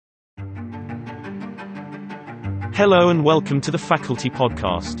Hello and welcome to the Faculty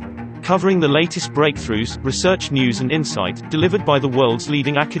Podcast, covering the latest breakthroughs, research news and insight, delivered by the world's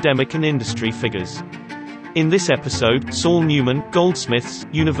leading academic and industry figures. In this episode, Saul Newman, Goldsmiths,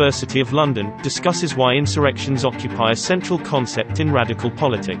 University of London, discusses why insurrections occupy a central concept in radical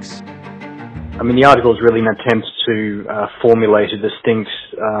politics. I mean, the article is really an attempt to formulate a distinct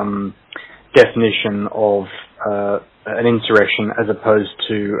definition of an insurrection as opposed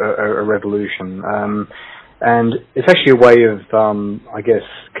to a revolution. And it's actually a way of, I guess,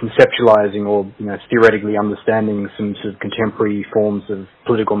 conceptualizing or, theoretically understanding some sort of contemporary forms of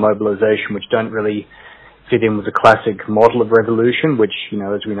political mobilization which don't really fit in with the classic model of revolution, which,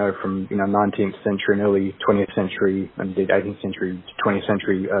 as we know from, 19th century and early 20th century, and indeed 18th century to 20th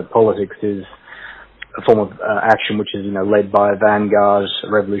century politics is a form of action which is, led by a vanguard, a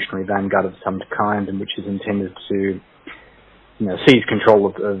revolutionary vanguard of some kind, and which is intended to seize control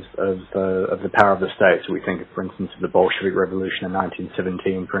of the power of the state. So we think, for instance, of the Bolshevik Revolution in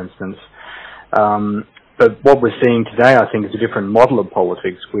 1917, for instance. But what we're seeing today, I think, is a different model of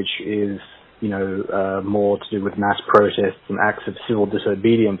politics, which is, more to do with mass protests and acts of civil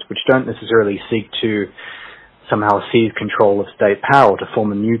disobedience, which don't necessarily seek to somehow seize control of state power to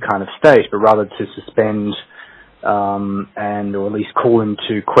form a new kind of state, but rather to suspend and or at least call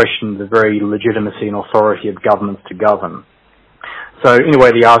into question the very legitimacy and authority of governments to govern. So in a way,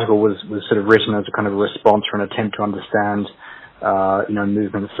 the article was sort of written as a kind of a response or an attempt to understand,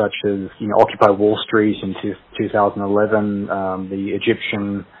 movements such as, Occupy Wall Street in 2011,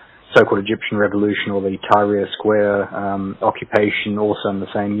 the so-called Egyptian Revolution, or the Tahrir Square occupation, also in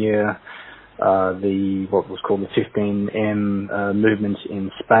the same year, what was called the 15M movement in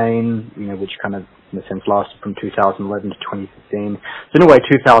Spain, which kind of, in a sense, lasted from 2011 to 2015. So in a way,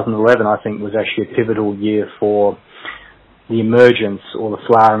 2011, I think, was actually a pivotal year for the emergence or the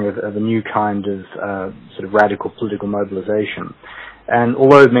flowering of a new kind of sort of radical political mobilization. And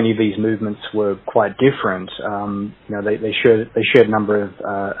although many of these movements were quite different, they shared a number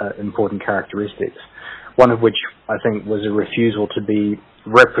of important characteristics. One of which I think was a refusal to be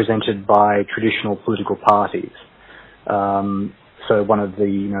represented by traditional political parties. So one of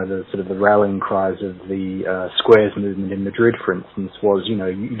the sort of the rallying cries of the Squares movement in Madrid, for instance, was,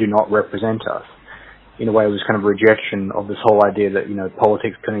 you do not represent us. In a way, it was kind of a rejection of this whole idea that,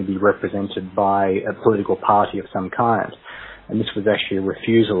 politics can only be represented by a political party of some kind. And this was actually a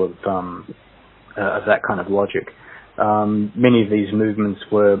refusal of that kind of logic. Many of these movements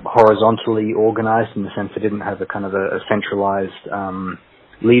were horizontally organized in the sense they didn't have a kind of a centralized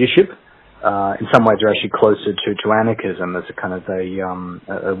leadership. In some ways, they're actually closer to anarchism as a kind of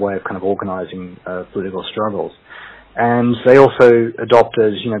a way of kind of organizing political struggles. And they also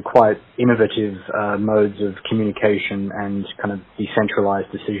adopted, quite innovative modes of communication and kind of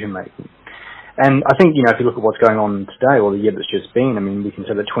decentralized decision making. And I think, if you look at what's going on today, or the year that's just been, I mean, we can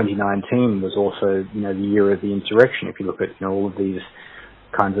say that 2019 was also, the year of the insurrection. If you look at, all of these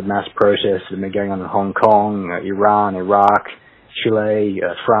kinds of mass protests that have been going on in Hong Kong, Iran, Iraq, Chile,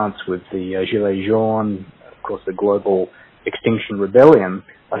 France with the Gilets jaunes, of course, the global Extinction Rebellion,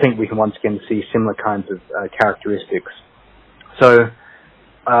 I think we can once again see similar kinds of characteristics. So,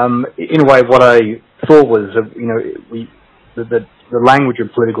 in a way, what I thought was, the language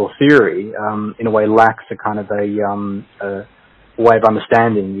of political theory, in a way, lacks a kind of a way of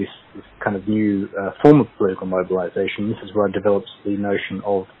understanding this kind of new form of political mobilization. This is where I developed the notion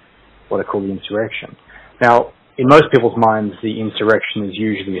of what I call the insurrection. Now, in most people's minds, the insurrection is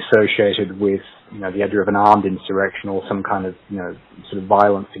usually associated with, the idea of an armed insurrection or some kind of, sort of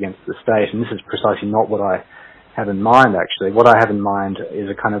violence against the state. And this is precisely not what I have in mind, actually. What I have in mind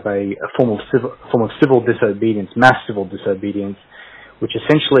is a kind of a form of civil disobedience, mass civil disobedience, which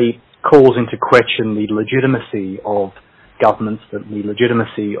essentially calls into question the legitimacy of governments, the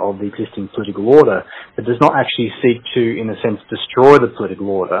legitimacy of the existing political order, but does not actually seek to, in a sense, destroy the political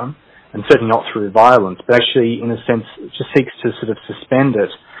order, and certainly not through violence, but actually, in a sense, just seeks to sort of suspend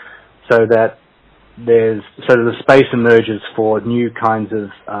it so that the space emerges for new kinds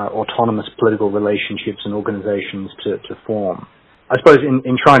of autonomous political relationships and organizations to form. I suppose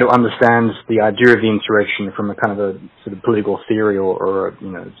in trying to understand the idea of the insurrection from a kind of a sort of political theory or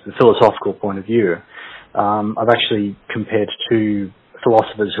the philosophical point of view, I've actually compared two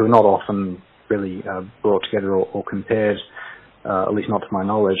philosophers who are not often really brought together or compared, at least not to my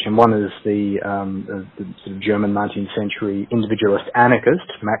knowledge. And one is the sort of German 19th century individualist anarchist,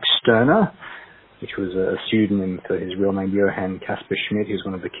 Max Stirner, which was a pseudonym for his real name, Johann Caspar Schmidt. He was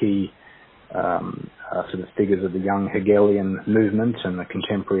one of the key sort of figures of the young Hegelian movement and a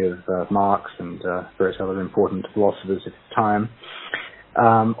contemporary of Marx and various other important philosophers at the time.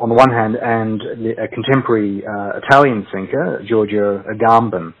 on the one hand, and a contemporary Italian thinker, Giorgio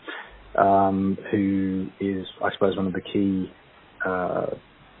Agamben, who is, I suppose, one of the key, I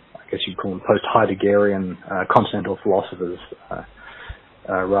guess you'd call them post-Heideggerian continental philosophers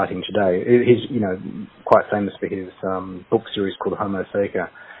writing today. He's, quite famous for his book series called Homo Sacer.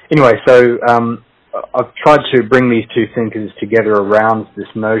 Anyway, so I've tried to bring these two thinkers together around this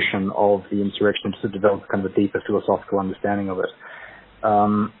notion of the insurrection to develop kind of a deeper philosophical understanding of it.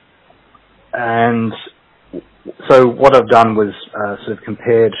 And so what I've done was sort of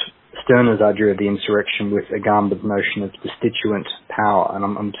compared Stirner's idea of the insurrection with Agamben's notion of destituent power, and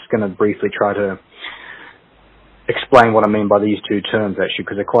I'm just going to briefly try to explain what I mean by these two terms, actually,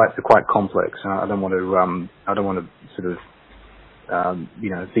 because they're quite complex. I don't want to sort of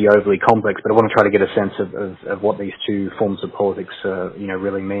be overly complex, but I want to try to get a sense of what these two forms of politics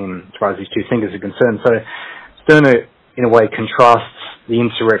really mean as far as these two thinkers are concerned. So Stirner, in a way, contrasts the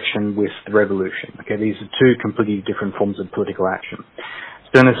insurrection with the revolution. Okay, these are two completely different forms of political action.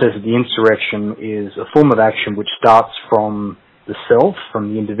 Stirner says that the insurrection is a form of action which starts from the self,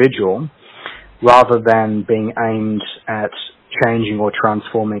 from the individual, rather than being aimed at changing or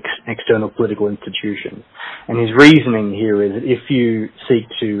transforming external political institutions. And his reasoning here is that if you seek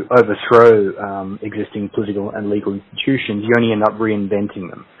to overthrow existing political and legal institutions, you only end up reinventing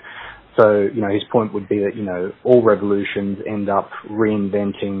them. So, his point would be that, all revolutions end up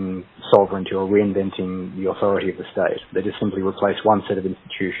reinventing sovereignty or reinventing the authority of the state. They just simply replace one set of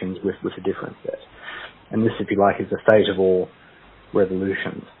institutions with a different set. And this, if you like, is the fate of all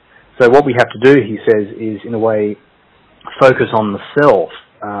revolutions. So what we have to do, he says, is in a way focus on the self,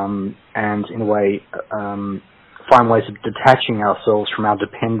 and in a way find ways of detaching ourselves from our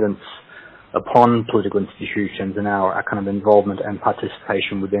dependence upon political institutions and our kind of involvement and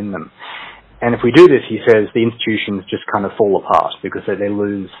participation within them. And if we do this, he says, the institutions just kind of fall apart because they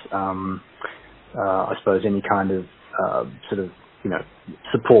lose, I suppose, any kind of sort of,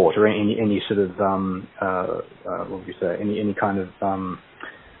 support or any sort of, what would you say, any kind of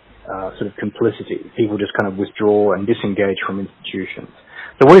sort of complicity. People just kind of withdraw and disengage from institutions.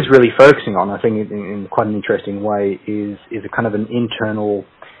 So what he's really focusing on, I think in quite an interesting way, is a kind of an internal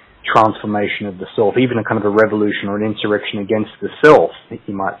transformation of the self, even a kind of a revolution or an insurrection against the self,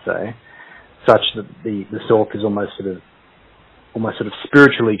 you might say, such that the self is almost sort of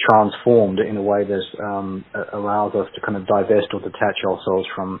spiritually transformed in a way that allows us to kind of divest or detach ourselves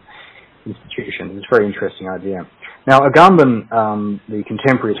from institutions. It's a very interesting idea. Now, Agamben, the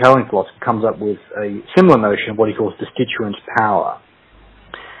contemporary Italian philosopher, comes up with a similar notion of what he calls destituent power.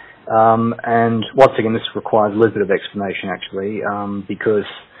 And once again, this requires a little bit of explanation, actually, because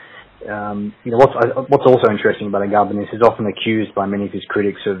what's also interesting about Agamben is he's often accused by many of his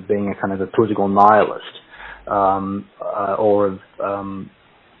critics of being a kind of a political nihilist, or of,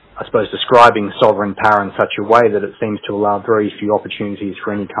 I suppose, describing sovereign power in such a way that it seems to allow very few opportunities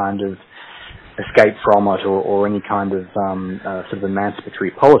for any kind of escape from it or any kind of sort of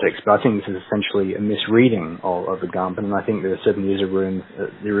emancipatory politics. But I think this is essentially a misreading of Agamben, and I think there certainly is a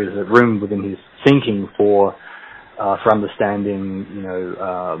room within his thinking for understanding,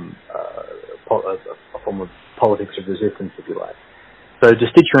 a form of politics of resistance, if you like. So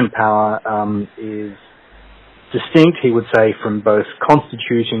destituent power is distinct, he would say, from both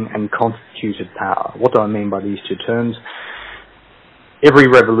constituting and constituted power. What do I mean by these two terms? Every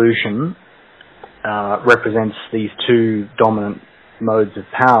revolution represents these two dominant modes of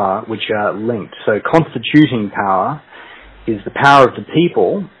power which are linked. So constituting power is the power of the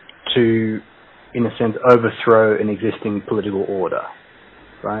people to, in a sense, overthrow an existing political order,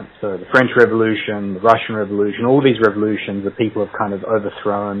 right? So the French Revolution, the Russian Revolution, all these revolutions, the people have kind of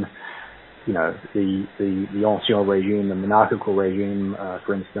overthrown, the ancien regime, the monarchical regime,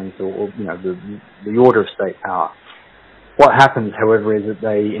 for instance, or the order of state power. What happens, however, is that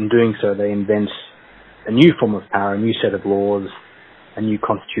in doing so, they invent a new form of power, a new set of laws, a new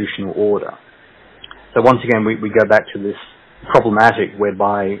constitutional order. So once again, we go back to this problematic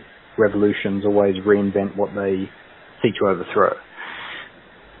whereby revolutions always reinvent what they seek to overthrow.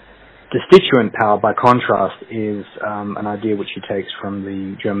 Destituent power, by contrast, is an idea which he takes from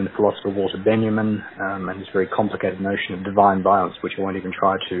the German philosopher Walter Benjamin and his very complicated notion of divine violence, which I won't even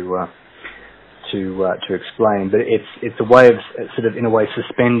try to explain. But it's a way of sort of, in a way,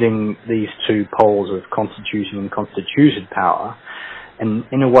 suspending these two poles of constituting and constituted power, and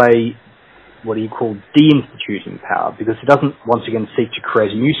in a way, what he called deinstituting power, because it doesn't once again seek to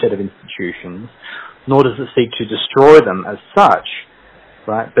create a new set of institutions, nor does it seek to destroy them as such,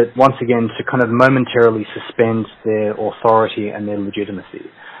 right? But once again, to kind of momentarily suspend their authority and their legitimacy,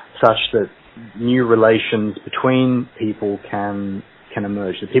 such that new relations between people can can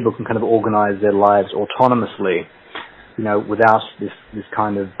emerge, that people can kind of organize their lives autonomously, without this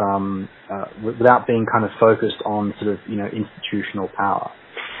kind of, without being kind of focused on sort of, institutional power.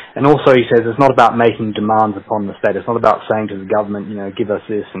 And also, he says, it's not about making demands upon the state. It's not about saying to the government, give us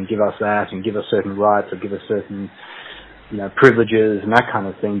this and give us that and give us certain rights or give us certain, privileges and that kind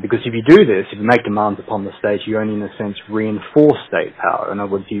of thing. Because if you do this, if you make demands upon the state, you only, in a sense, reinforce state power. In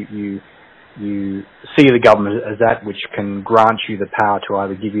other words, you see the government as that which can grant you the power to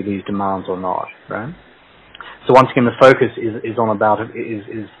either give you these demands or not, right? So once again, the focus is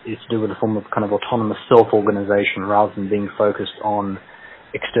to do with a form of kind of autonomous self-organization rather than being focused on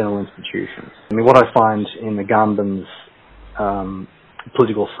external institutions. I mean, what I find in Agamben's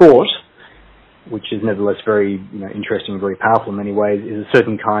political thought, which is nevertheless very interesting and very powerful in many ways, is a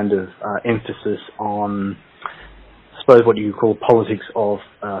certain kind of emphasis on, I suppose, what you call politics of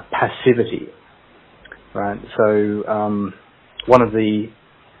passivity, right? So when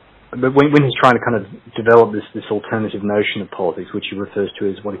he's trying to kind of develop this alternative notion of politics, which he refers to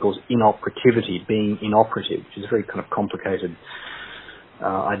as what he calls inoperativity, being inoperative, which is a very kind of complicated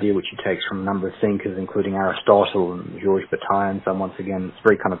idea which he takes from a number of thinkers, including Aristotle and Georges Bataille and so on. Once again, it's a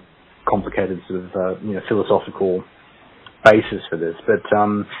very kind of complicated sort of philosophical basis for this. But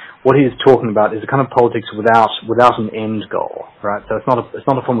what he's talking about is a kind of politics without an end goal, right? So it's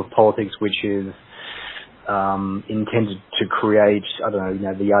not a form of politics which is intended to create, I don't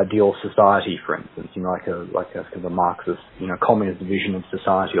know, the ideal society, for instance, like a kind of a Marxist, communist vision of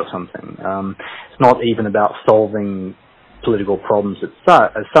society or something. It's not even about solving political problems as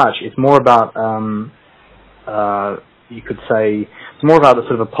such. It's more about, you could say, it's more about a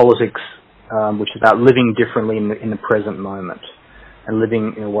sort of a politics which is about living differently in the present moment and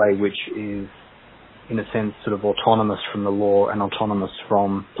living in a way which is, in a sense, sort of autonomous from the law and autonomous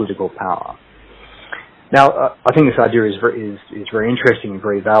from political power. Now, I think this idea is very interesting and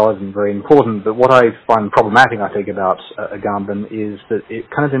very valid and very important, but what I find problematic, I think, about Agamben is that it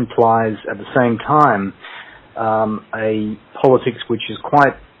kind of implies at the same time a politics which is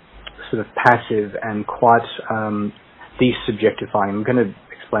quite sort of passive and quite desubjectifying. I'm going to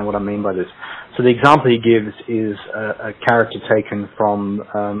explain what I mean by this. So the example he gives is a character taken from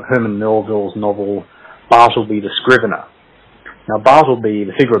Herman Melville's novel Bartleby the Scrivener. Now, Bartleby,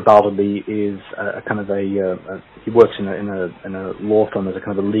 the figure of Bartleby, is a kind of he works in a law firm as a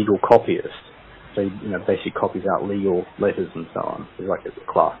kind of a legal copyist. So he basically copies out legal letters and so on. He's like a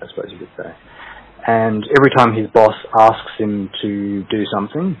clerk, I suppose you could say. And every time his boss asks him to do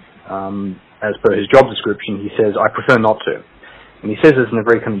something, as per his job description, he says, "I prefer not to." And he says this in a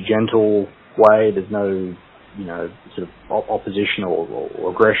very kind of gentle way. There's no, sort of opposition or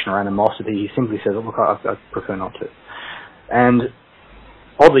aggression or animosity. He simply says, "Look, I prefer not to." And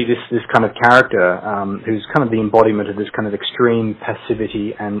oddly, this kind of character, who's kind of the embodiment of this kind of extreme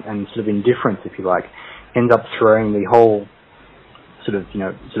passivity and sort of indifference, if you like, ends up throwing the whole sort of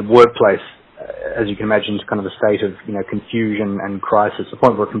workplace, as you can imagine, to kind of a state of confusion and crisis, to the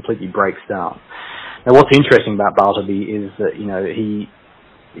point where it completely breaks down. Now, what's interesting about Bartleby is that he,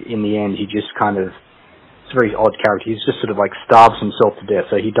 in the end, he just kind of, it's a very odd character. He's just sort of like starves himself to death.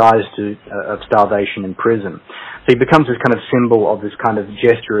 So he dies of starvation in prison. So he becomes this kind of symbol of this kind of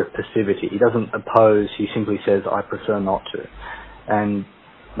gesture of passivity. He doesn't oppose. He simply says, "I prefer not to," and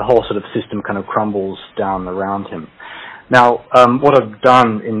the whole sort of system kind of crumbles down around him. Now, what I've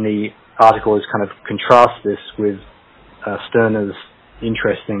done in the article is kind of contrast this with Stirner's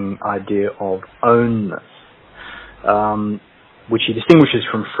interesting idea of ownness, which he distinguishes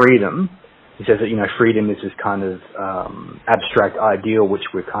from freedom. He says that, freedom is this kind of abstract ideal which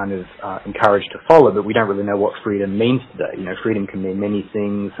we're kind of encouraged to follow, but we don't really know what freedom means today. Freedom can mean many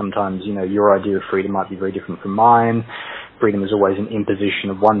things. Sometimes, your idea of freedom might be very different from mine. Freedom is always an imposition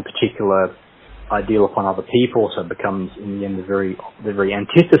of one particular ideal upon other people, so it becomes, in the end, the very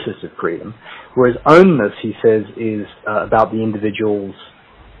antithesis of freedom. Whereas ownness, he says, is about the individual's,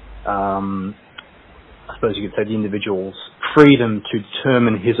 I suppose you could say, the individual's freedom to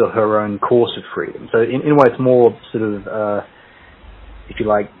determine his or her own course of freedom. So in a way, it's more sort of, if you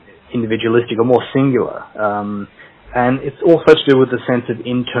like, individualistic or more singular. And it's also to do with the sense of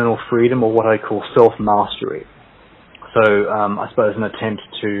internal freedom, or what I call self-mastery. So I suppose an attempt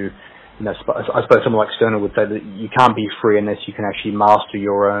to, I suppose someone like Stirner would say that you can't be free unless you can actually master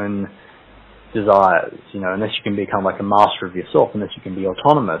your own desires, unless you can become like a master of yourself, unless you can be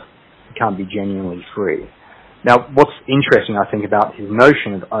autonomous, you can't be genuinely free. Now, what's interesting, I think, about his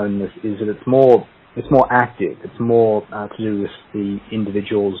notion of ownness is that it's more active. It's more to do with the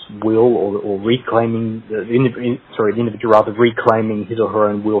individual's will, or reclaiming the individual rather reclaiming his or her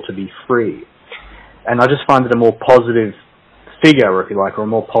own will to be free. And I just find it a more positive figure, or if you like, or a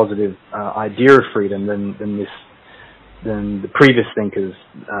more positive idea of freedom than the previous thinkers.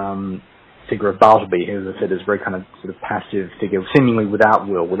 Figure of Bartleby, who, as I said, is a very kind of sort of passive figure, seemingly without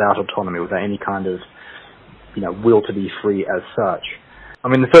will, without autonomy, without any kind of will to be free as such. I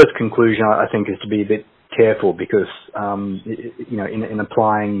mean, the first conclusion I think is to be a bit careful because in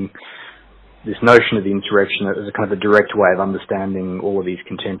applying this notion of the insurrection as a kind of a direct way of understanding all of these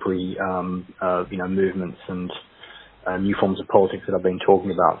contemporary movements and new forms of politics that I've been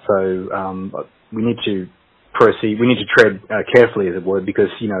talking about. So we need to proceed. We need to tread carefully, as it were, because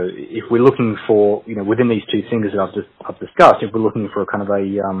if we're looking for within these two things that I've discussed, if we're looking for a kind of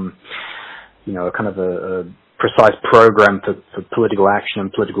a precise program for political action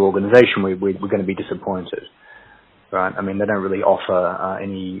and political organisation, we're going to be disappointed. Right? I mean, they don't really offer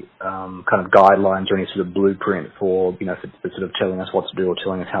any kind of guidelines or any sort of blueprint for for sort of telling us what to do or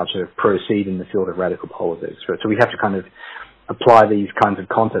telling us how to proceed in the field of radical politics. Right? So we have to kind of apply these kinds of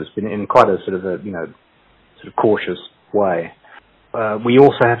concepts in quite a sort of cautious way. We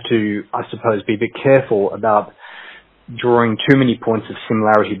also have to, I suppose, be a bit careful about drawing too many points of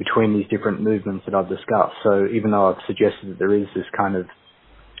similarity between these different movements that I've discussed. So even though I've suggested that there is this kind of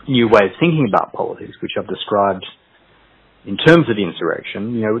new way of thinking about politics, which I've described in terms of the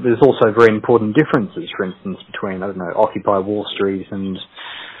insurrection, there's also very important differences, for instance, between, Occupy Wall Street and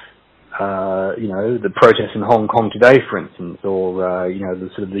the protests in Hong Kong today, for instance, or the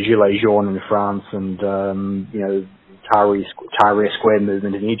sort of the Gilets jaunes in France and Tahrir Square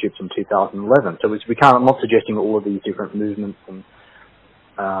movement in Egypt in 2011. So I'm not suggesting all of these different movements and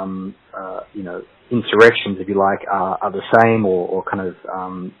insurrections, if you like, are the same or kind of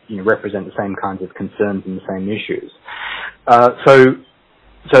represent the same kinds of concerns and the same issues. So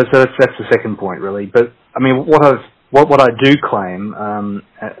that's the second point, really. But I mean, what I do claim,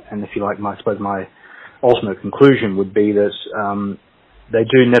 and if you like, I suppose my ultimate conclusion would be that they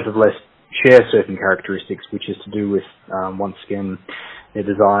do nevertheless share certain characteristics, which is to do with, once again, their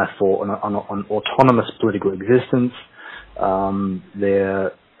desire for an autonomous political existence,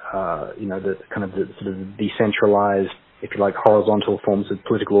 their, the kind of the sort of decentralized, if you like, horizontal forms of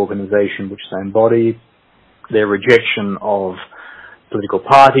political organization which they embody, their rejection of political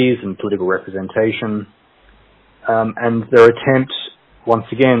parties and political representation, and their attempt, once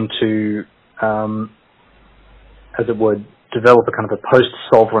again, to, as it were, develop a kind of a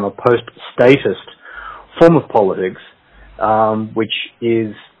post-sovereign or post-statist form of politics, which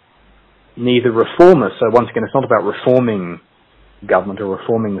is neither reformist. So once again, it's not about reforming government or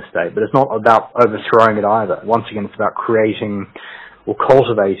reforming the state, but it's not about overthrowing it either. Once again, it's about creating or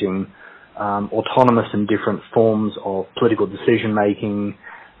cultivating autonomous and different forms of political decision-making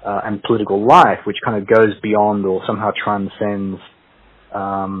and political life, which kind of goes beyond or somehow transcends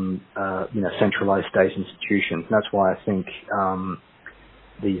centralized state institutions. And that's why I think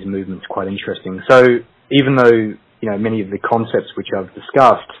these movements are quite interesting. So even though many of the concepts which I've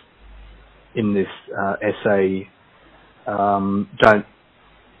discussed in this essay don't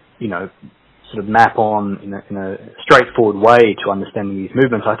sort of map on in a straightforward way to understanding these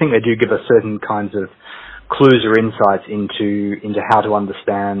movements, I think they do give us certain kinds of clues or insights into how to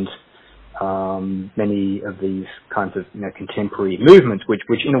understand many of these kinds of contemporary movements,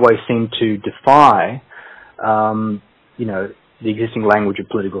 which in a way seem to defy the existing language of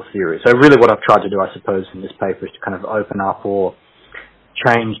political theory. So really, what I've tried to do, I suppose, in this paper is to kind of open up or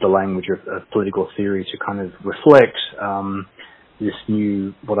change the language of political theory to kind of reflect this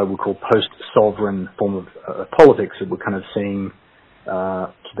new, what I would call post-sovereign form of politics that we're kind of seeing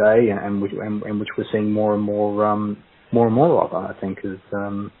today, and which we're seeing more and more of, I think,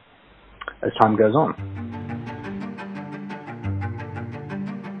 as time goes on.